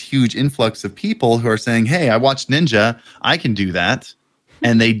you have this huge influx of people who are saying, hey, I watched Ninja, I can do that.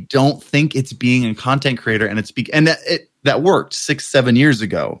 And they don't think it's being a content creator, and that worked 6-7 years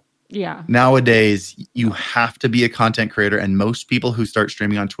ago. Yeah. Nowadays, you have to be a content creator, and most people who start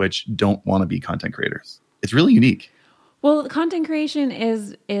streaming on Twitch don't want to be content creators. It's really unique. Well, content creation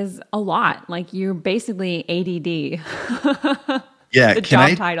is a lot. Like, you're basically ADD. Yeah. The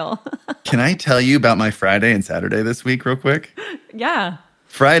job title. Can I tell you about my Friday and Saturday this week real quick? Yeah.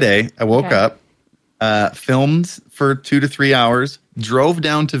 Friday, I woke up, filmed for 2 to 3 hours, drove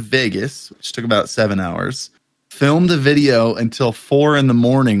down to Vegas, which took about 7 hours, filmed a video until 4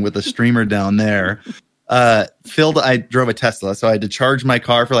 a.m. with a streamer down there. I drove a Tesla, so I had to charge my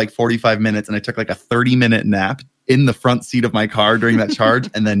car for like 45 minutes, and I took like a 30-minute nap in the front seat of my car during that charge,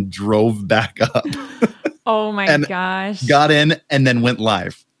 and then drove back up. Oh my gosh. Got in and then went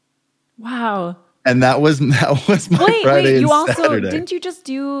live. Wow. And that was my Friday and Saturday. Didn't you just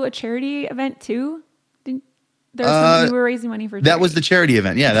do a charity event too? There was something you were raising money for charity. That was the charity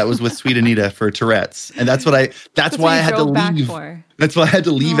event. Yeah, that was with Sweet Anita for Tourette's. And that's why I had to leave. That's why I had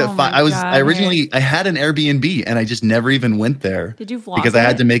to leave at 5. I had an Airbnb and I just never even went there. Did you vlog? Because I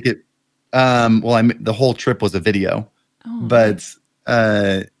had to make it the whole trip was a video. Oh, but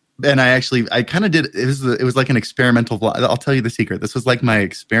and I kind of did, it was like an experimental vlog. I'll tell you the secret. This was like my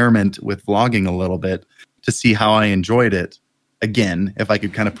experiment with vlogging a little bit to see how I enjoyed it. Again, if I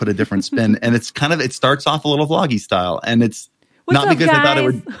could kind of put a different spin. And it starts off a little vloggy style. And it's What's not up, because guys? I thought it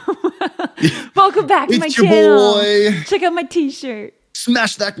would. Welcome back to my It's your channel. boy. Check out my t-shirt.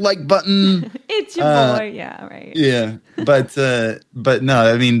 Smash that like button. It's your boy. Yeah, right. Yeah. But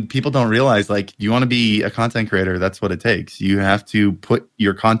no, I mean, people don't realize, like, you want to be a content creator, that's what it takes. You have to put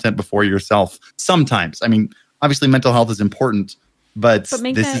your content before yourself sometimes. I mean, obviously mental health is important, but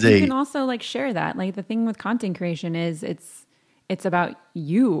you can also like share that. Like, the thing with content creation is it's about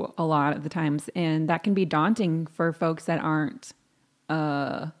you a lot of the times, and that can be daunting for folks that aren't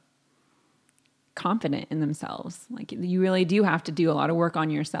confident in themselves. Like, you really do have to do a lot of work on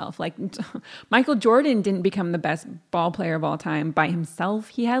yourself. Like, Michael Jordan didn't become the best ball player of all time by himself.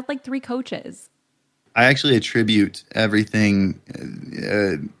 He had like 3 coaches. I actually attribute everything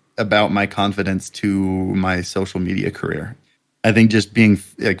about my confidence to my social media career. I think just being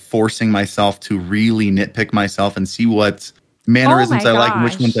like forcing myself to really nitpick myself and see what mannerisms I like and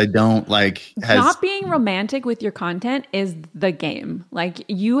which ones I don't like. Not being romantic with your content is the game. Like,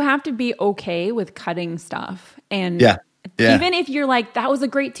 you have to be okay with cutting stuff. And even if you're like, that was a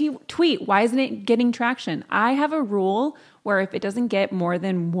great tweet, why isn't it getting traction? I have a rule where if it doesn't get more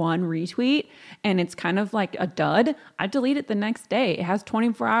than 1 retweet and it's kind of like a dud, I delete it the next day. It has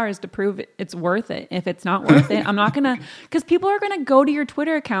 24 hours to prove it's worth it. If it's not worth it, I'm not going to, because people are going to go to your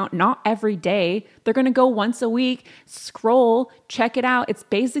Twitter account, not every day. They're going to go once a week, scroll, check it out. It's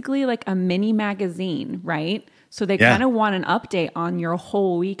basically like a mini magazine, right? So they kind of want an update on your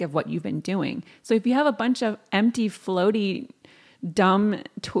whole week of what you've been doing. So if you have a bunch of empty, floaty, dumb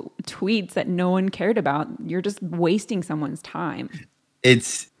tweets that no one cared about, you're just wasting someone's time.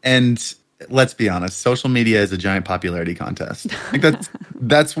 And let's be honest, social media is a giant popularity contest. Like,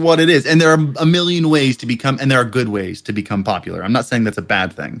 that's what it is. And there are a million ways to become, and there are good ways to become popular. I'm not saying that's a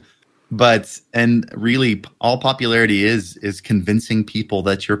bad thing, and really all popularity is convincing people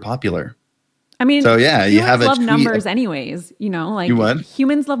that you're popular. I mean, so yeah, you have love numbers anyways, like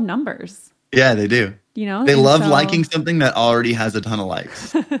humans love numbers. Yeah, they do. They love liking something that already has a ton of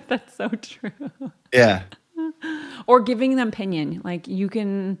likes. That's so true. Yeah. Or giving them opinion. Like, you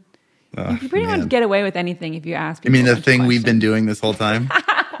can pretty much get away with anything if you ask people. I mean, the thing we've been doing this whole time.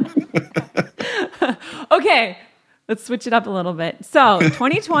 Okay, let's switch it up a little bit. So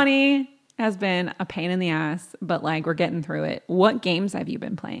 2020 has been a pain in the ass, but like, we're getting through it. What games have you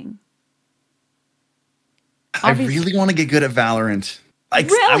been playing? I really want to get good at Valorant. Like,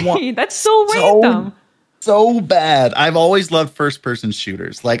 really? That's so random. So bad. I've always loved first-person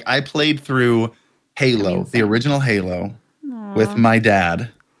shooters. Like, I played through Halo, the original Halo, with my dad,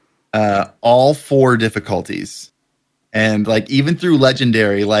 all 4 difficulties. And like even through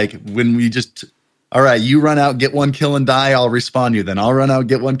Legendary, like when we just, all right, you run out, get one kill and die, I'll respawn you. Then I'll run out,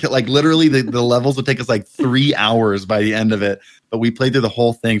 get one kill. Like literally the levels would take us like 3 hours by the end of it. But we played through the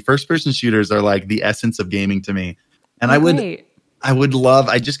whole thing. First person shooters are like the essence of gaming to me. And I would love,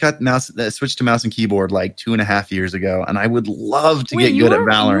 I just got switched to mouse and keyboard like 2.5 years ago. And I would love to get good at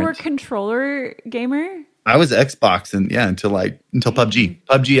Valorant. You were a controller gamer? I was Xbox until PUBG.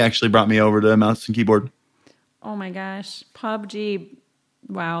 PUBG actually brought me over to mouse and keyboard. Oh my gosh. PUBG.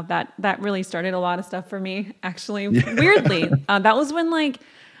 Wow. That really started a lot of stuff for me, actually. Yeah. Weirdly. That was when like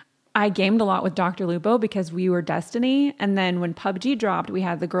I gamed a lot with Dr. Lupo because we were Destiny. And then when PUBG dropped, we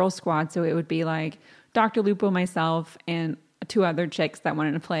had the girl squad. So it would be like Dr. Lupo, myself, and 2 other chicks that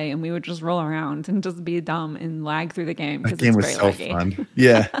wanted to play, and we would just roll around and just be dumb and lag through the game. That game was so fun.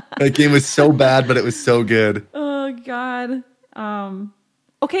 Yeah, that game was so bad, but it was so good. Oh God.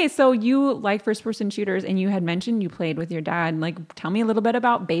 Okay, so you like first-person shooters, and you had mentioned you played with your dad. Like, tell me a little bit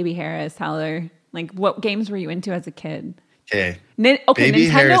about Baby Harris, Heller. Like, what games were you into as a kid? Okay. Baby Nintendo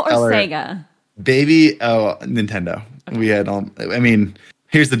Harris, or Heller. Sega? Nintendo. Okay. We had all. I mean.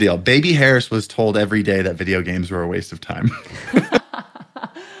 Here's the deal. Baby Harris was told every day that video games were a waste of time.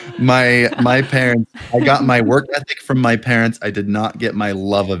 My parents, I got my work ethic from my parents. I did not get my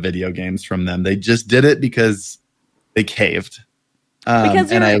love of video games from them. They just did it because they caved.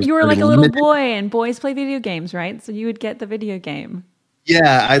 Because you were like a little boy, and boys play video games, right? So you would get the video game.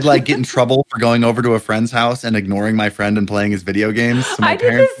 Yeah, I'd like get in trouble for going over to a friend's house and ignoring my friend and playing his video games. So I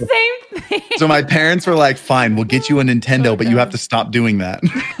did the same thing. So my parents were like, fine, we'll get you a Nintendo, but you have to stop doing that.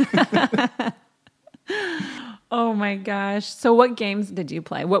 Oh my gosh. So what games did you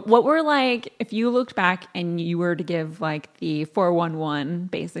play? What were like, if you looked back and you were to give like the 411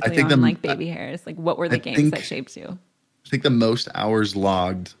 basically on like Baby Harris, like what were the games that shaped you? I think the most hours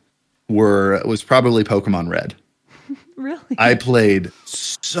logged was probably Pokemon Red. Really? I played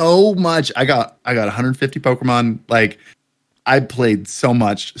so much. I got 150 Pokemon. Like I played so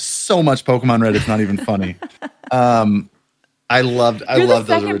much Pokemon Red. It's not even funny. I loved You're the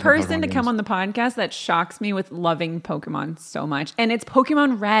second Pokemon person to games. come on the podcast that shocks me with loving Pokemon so much. And it's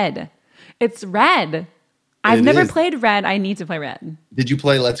Pokemon Red. It's Red. I've never played Red. I need to play Red. Did you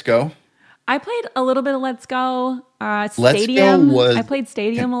play Let's Go? I played a little bit of Let's Go. Stadium. I played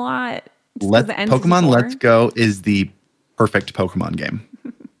Stadium a lot. Pokemon Let's Go is the perfect Pokemon game.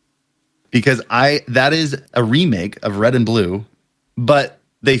 Because that is a remake of Red and Blue, but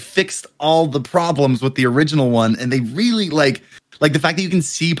they fixed all the problems with the original one, and they really like the fact that you can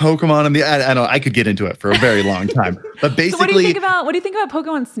see Pokemon in the. I don't. I could get into it for a very long time, but basically, so what do you think about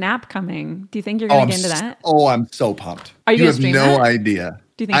Pokemon Snap coming? Do you think you're going to get into that? I'm so pumped. Are you have no idea.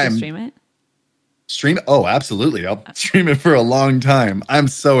 Do you think you'll stream it? Stream it? Oh, absolutely. I'll stream it for a long time. I'm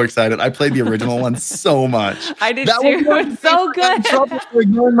so excited. I played the original one so much. I did too. It's so good. I'm trouble for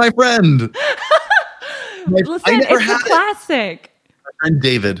ignoring my friend. Listen, it's a classic. My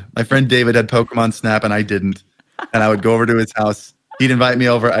friend David had Pokemon Snap and I didn't. And I would go over to his house. He'd invite me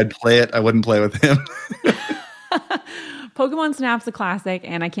over. I'd play it. I wouldn't play with him. Pokemon Snap's a classic,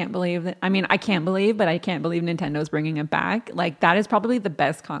 and I can't believe that. I mean, I can't believe Nintendo's bringing it back. Like, that is probably the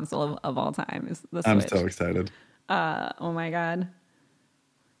best console of all time. Is the Switch. I'm so excited. Oh my God.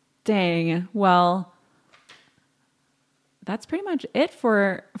 Dang. Well, that's pretty much it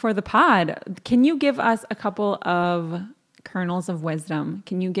for the pod. Can you give us a couple of kernels of wisdom?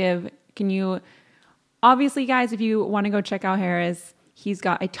 Can you obviously, guys, if you want to go check out Harris, he's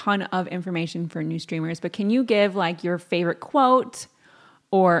got a ton of information for new streamers, but can you give like your favorite quote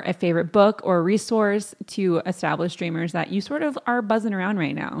or a favorite book or resource to established streamers that you sort of are buzzing around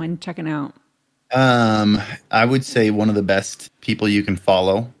right now and checking out? I would say one of the best people you can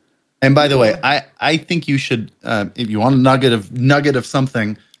follow. And by the way, I think you should, if you want a nugget of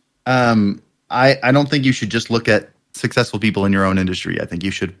something, I don't think you should just look at successful people in your own industry. I think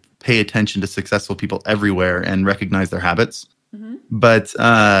you should pay attention to successful people everywhere and recognize their habits. Mm-hmm. But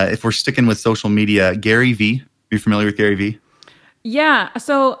if we're sticking with social media, Gary Vee, are you familiar with Gary Vee? Yeah.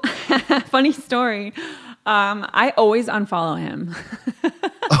 So funny story. I always unfollow him.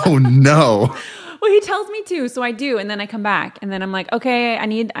 Oh no. Well, he tells me to, so I do, and then I come back, and then I'm like, okay, I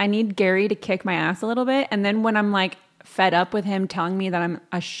need Gary to kick my ass a little bit, and then when I'm like fed up with him telling me that I'm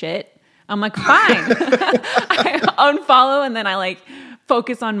a shit, I'm like, fine. I unfollow, and then I like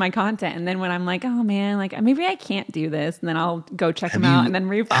focus on my content, and then when I'm like, oh man, like maybe I can't do this, and then I'll go check him out and then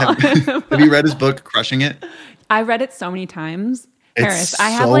refollow him. Have you read his book, Crushing It? I read it so many times. Harris,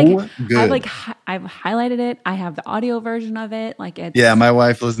 I've highlighted it. I have the audio version of it. Like it's yeah, my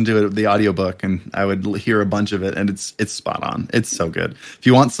wife listened to it, the audiobook, and I would hear a bunch of it, and it's spot on. It's so good. If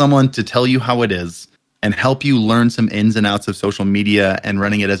you want someone to tell you how it is, and help you learn some ins and outs of social media and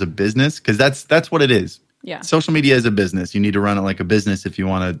running it as a business, because that's what it is. Yeah. Social media is a business. You need to run it like a business if you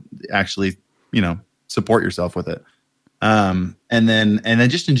want to actually, support yourself with it. And then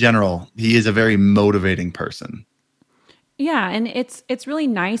just in general, he is a very motivating person. Yeah, and it's really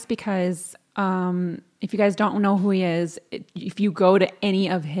nice because if you guys don't know who he is, if you go to any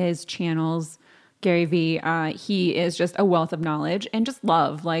of his channels, Gary V, he is just a wealth of knowledge and just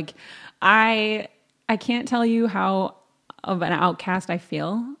love. Like I can't tell you how of an outcast I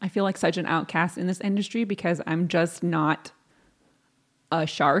feel. I feel like such an outcast in this industry because I'm just not a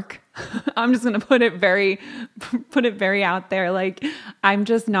shark. I'm just going to put it very out there. Like I'm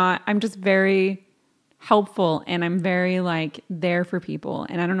just very helpful and I'm very like there for people.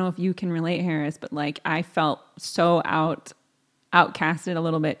 And I don't know if you can relate, Harris, but like I felt so outcasted a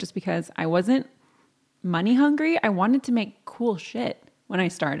little bit just because I wasn't money hungry. I wanted to make cool shit when I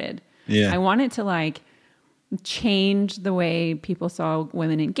started. Yeah. I wanted to like change the way people saw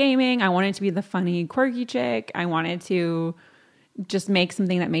women in gaming. I wanted to be the funny, quirky chick. I wanted to just make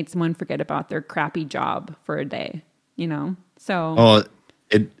something that made someone forget about their crappy job for a day, So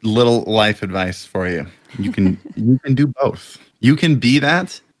little life advice for you. You can do both. You can be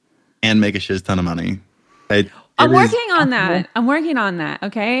that and make a shiz ton of money. I'm working on that.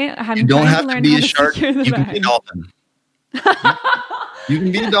 Okay. You don't have to be a shark. You can be a dolphin. You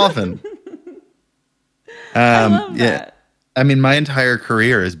can be a dolphin. I love that. I mean, my entire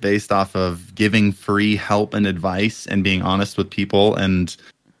career is based off of giving free help and advice and being honest with people and,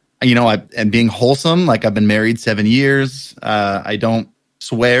 and being wholesome. Like I've been married 7 years. I don't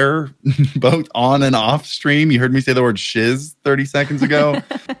swear both on and off stream. You heard me say the word shiz 30 seconds ago.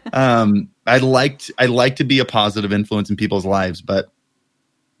 I like to be a positive influence in people's lives, but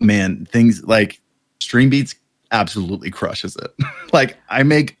man, things like Streambeats absolutely crushes it. Like I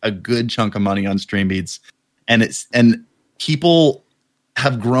make a good chunk of money on Streambeats and people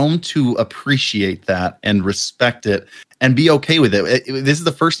have grown to appreciate that and respect it and be okay with it. This is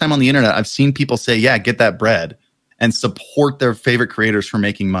the first time on the internet I've seen people say, yeah, get that bread and support their favorite creators for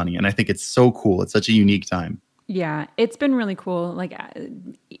making money. And I think it's so cool. It's such a unique time. Yeah, it's been really cool. Like,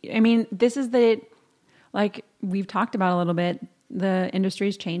 I mean, this is like we've talked about a little bit, the industry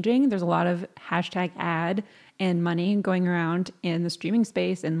is changing. There's a lot of hashtag ad and money going around in the streaming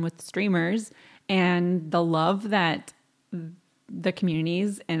space and with streamers, and the love that the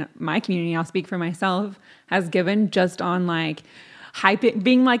communities and my community, I'll speak for myself, has given just on like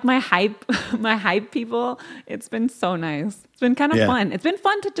being like my hype people. It's been so nice. It's been kind of fun. It's been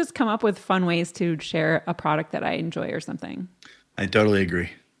fun to just come up with fun ways to share a product that I enjoy or something. I totally agree.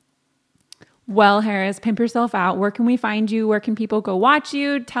 Well, Harris, pimp yourself out. Where can we find you? Where can people go watch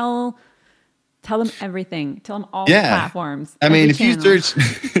you? Tell them everything. Tell them all the platforms. I mean, if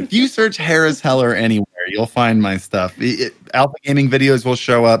you search Harris Heller anywhere, you'll find my stuff. Alpha Gaming videos will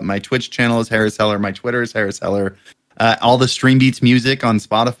show up. My Twitch channel is Harris Heller. My Twitter is Harris Heller. All the Streambeats music on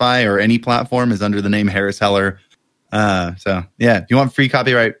Spotify or any platform is under the name Harris Heller. So yeah, if you want free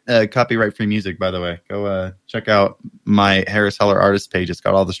copyright free music, by the way, go check out my Harris Heller artist page. It's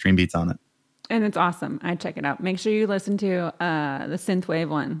got all the Streambeats on it. And it's awesome. I check it out. Make sure you listen to the synthwave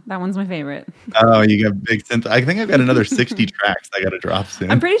one. That one's my favorite. Oh, you got big synth. I think I've got another 60 tracks I got to drop soon.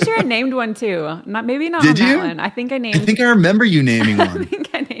 I'm pretty sure I named one too. Maybe not Did on you? that one. I think I remember you naming one. I think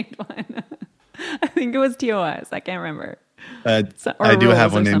I named one. I think it was TOS. I can't remember. I do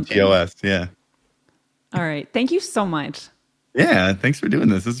have one named TOS. Yeah. All right. Thank you so much. Yeah. Thanks for doing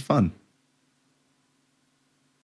this. This is fun.